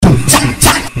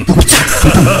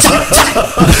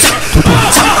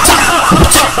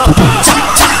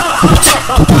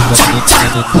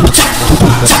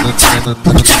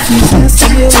Fiz essa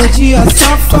melodia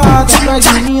safada pras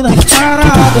meninas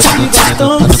paradas que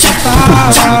gostam de sentar.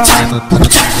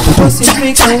 Você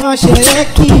vem com a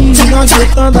xerequinha, nós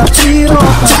botando a piroca,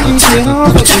 que geral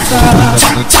vai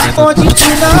gozar. Pode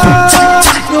tirar,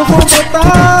 eu vou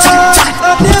botar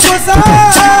até gozar.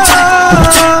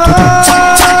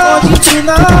 Pode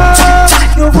tirar,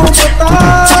 eu vou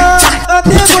botar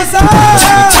até gozar.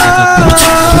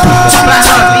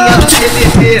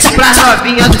 Pra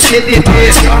novinha do CDP,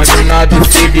 Marina do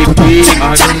CDP,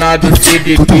 Marina do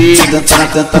CDP. Tenta na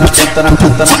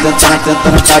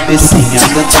cabecinha.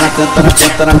 Tenta na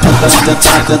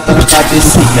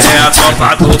cabecinha. É a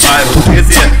tropa do bairro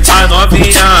 13, a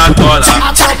novinha adora.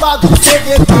 A tropa do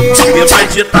CDP, Que vai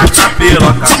te tacar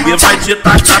piroca, que vai te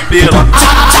tacar piroca.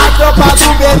 a tropa do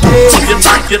BT.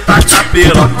 Te tacar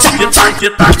piroca, te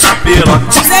tacar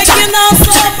piroca. Sei que não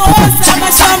sou moça,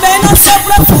 mas também não sou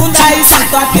profunda. E se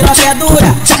tua piroca é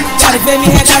dura, quero ver me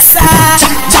regaçar.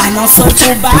 Mas não sou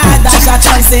cubada, já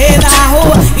transei na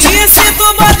rua. E se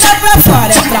tu botar pra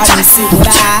fora é pra me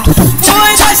segurar.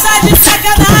 Fui gostar de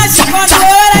sacanagem quando eu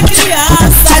era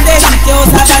criança. Desde que eu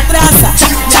usava trança,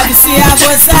 me avicia a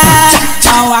gozar.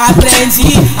 Não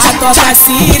aprendi a tocar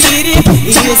siriri.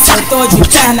 Isso eu tô de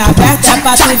perna aberta, é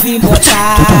pra tu vir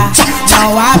botar.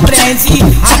 Não aprendi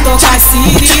a tocar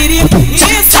siriri.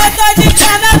 Isso eu tô de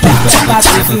perna aberta, é pra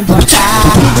tu vir botar.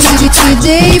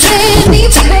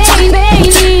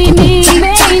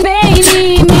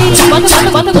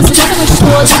 DjBreninho, bota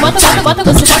gostoso, bota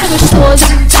gostoso.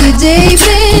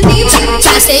 DjBreninho,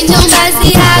 Acende um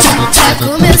baseado pra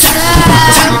começar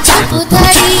a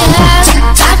putaria.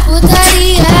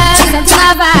 senta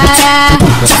na vara,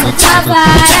 senta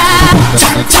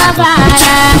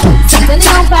ele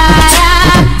não para.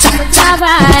 Senta na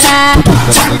vara,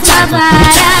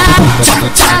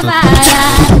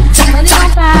 ele não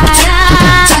para.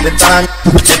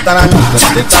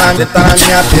 Tenta na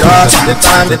minha piroca.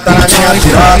 Tenta na minha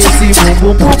piroca. Esse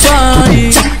bumbum pro baile,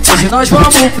 hoje nós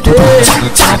vamos fuder.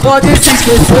 Não pode se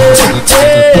esquecer,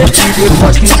 que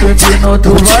depois que tu empinou tu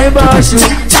vai embaixo.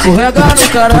 Escorrega no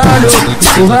caralho,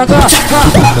 escorrega.